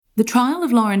The trial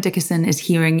of Lauren Dickason is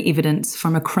hearing evidence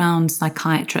from a Crown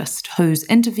psychiatrist whose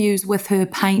interviews with her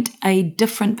paint a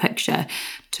different picture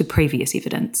to previous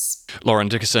evidence. Lauren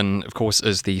Dickason, of course,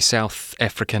 is the South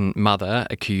African mother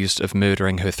accused of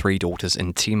murdering her 3 daughters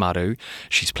in Timaru.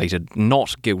 She's pleaded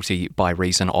not guilty by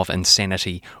reason of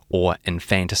insanity or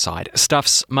infanticide.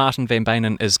 Stuff's Martin van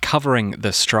Benen is covering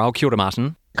this trial. Kia ora,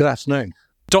 Martin. Good afternoon.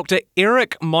 Dr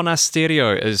Erik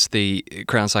Monasterio is the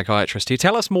Crown psychiatrist here.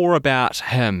 Tell us more about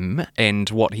him and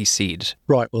what he said.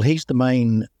 Right, well, he's the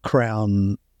main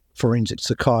Crown forensic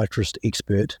psychiatrist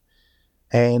expert,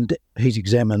 and he's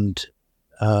examined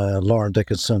Lauren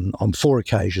Dickason on 4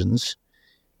 occasions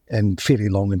in fairly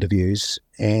long interviews,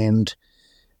 and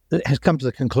has come to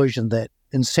the conclusion that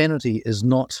insanity is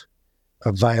not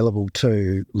available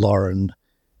to Lauren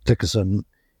Dickason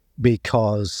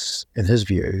because, in his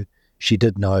view, she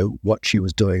did know what she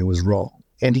was doing was wrong.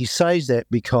 And he says that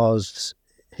because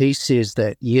he says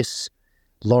that, yes,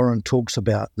 Lauren talks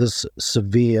about this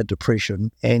severe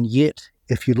depression, and yet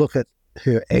if you look at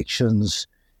her actions,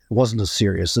 it wasn't as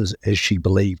serious as she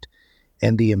believed,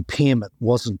 and the impairment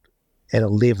wasn't at a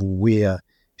level where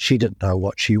she didn't know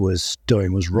what she was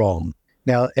doing was wrong.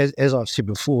 Now, as I've said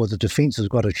before, the defence has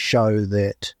got to show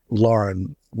that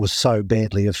Lauren was so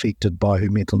badly affected by her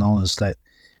mental illness that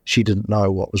she didn't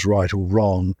know what was right or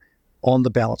wrong on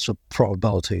the balance of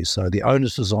probabilities. So the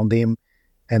onus is on them,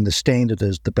 and the standard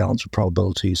is the balance of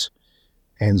probabilities.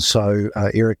 And so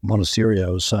Erik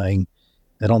Monasterio is saying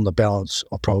that on the balance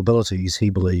of probabilities, he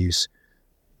believes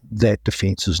that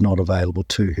defence is not available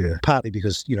to her, partly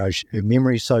because, her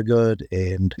memory is so good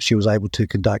and she was able to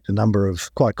conduct a number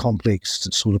of quite complex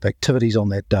sort of activities on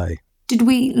that day. Did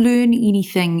we learn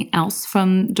anything else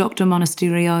from Dr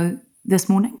Monasterio this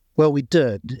morning? Well, we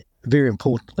did. Very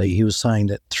importantly, he was saying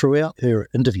that throughout her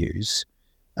interviews,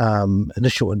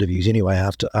 initial interviews anyway,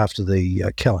 after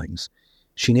the killings,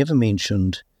 she never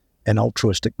mentioned an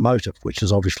altruistic motive, which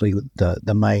is obviously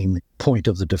the main point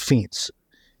of the defence.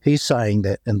 He's saying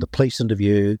that in the police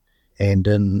interview and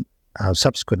in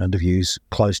subsequent interviews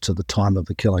close to the time of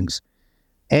the killings,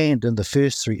 and in the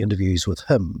first 3 interviews with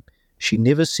him, she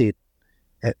never said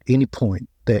at any point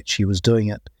that she was doing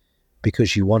it because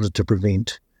she wanted to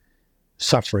prevent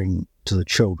suffering to the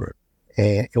children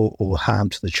or harm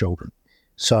to the children.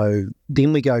 So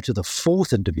then we go to the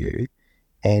 4th interview,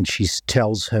 and she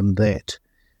tells him that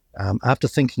after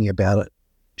thinking about it,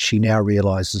 she now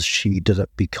realises she did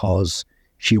it because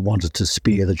she wanted to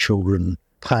spare the children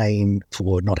pain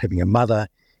for not having a mother,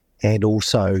 and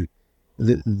also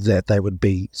that they would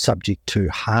be subject to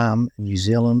harm in New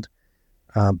Zealand,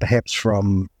 perhaps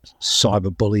from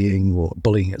cyberbullying or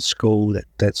bullying at school,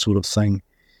 that sort of thing.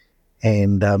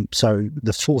 And so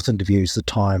the 4th interview is the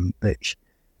time that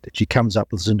she comes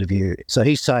up with this interview. So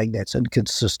he's saying that's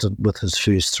inconsistent with his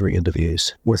first 3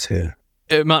 interviews with her.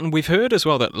 Martin, we've heard as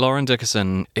well that Lauren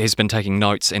Dickason has been taking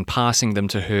notes and passing them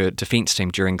to her defence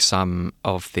team during some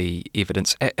of the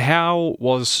evidence. How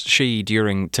was she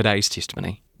during today's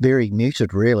testimony? Very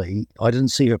muted, really. I didn't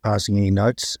see her passing any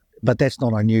notes, but that's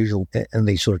not unusual in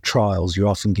these sort of trials. You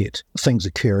often get things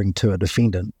occurring to a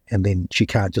defendant, and then she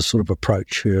can't just sort of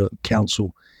approach her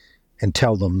counsel and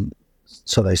tell them,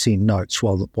 so they send notes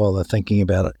while they're thinking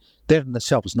about it. That in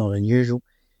itself is not unusual.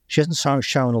 She hasn't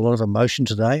shown a lot of emotion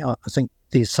today. I think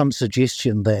there's some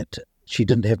suggestion that she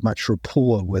didn't have much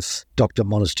rapport with Dr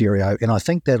Monasterio, and I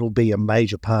think that'll be a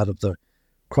major part of the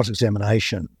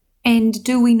cross-examination. And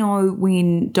do we know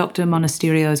when Dr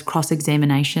Monasterio's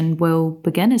cross-examination will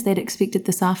begin? Is that expected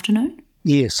this afternoon?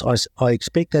 Yes, I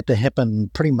expect that to happen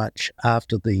pretty much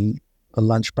after the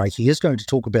lunch break. He is going to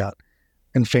talk about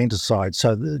infanticide.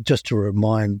 So just to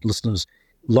remind listeners,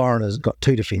 Lauren has got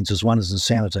 2 defences. One is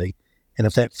insanity, and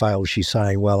if that fails, she's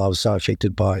saying, well, I was so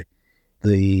affected by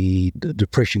the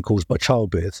depression caused by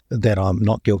childbirth that I'm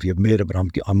not guilty of murder, but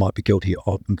I might be guilty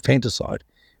of infanticide,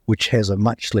 which has a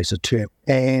much lesser term.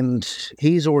 And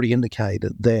he's already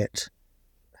indicated that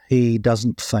he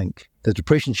doesn't think the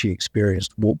depression she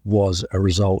experienced was a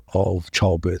result of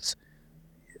childbirth.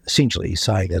 Essentially, he's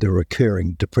saying that the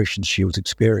recurring depression she was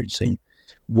experiencing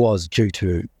was due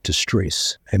to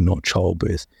stress and not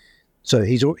childbirth. So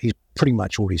he's pretty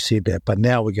much already said that, but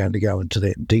now we're going to go into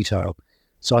that in detail.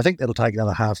 So I think that'll take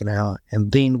another half an hour,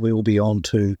 and then we'll be on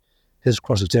to his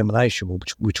cross-examination,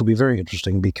 which will be very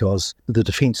interesting because the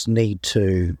defence need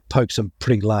to poke some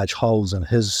pretty large holes in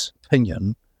his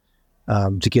opinion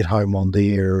to get home on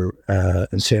their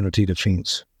insanity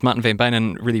defence. Martin van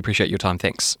Benen, really appreciate your time.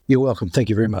 Thanks. You're welcome. Thank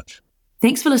you very much.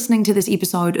 Thanks for listening to this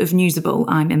episode of Newsable.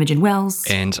 I'm Imogen Wells.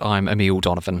 And I'm Emile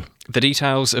Donovan. The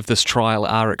details of this trial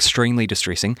are extremely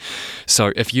distressing,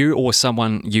 so if you or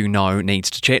someone you know needs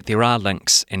to chat, there are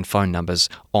links and phone numbers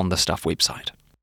on the Stuff website.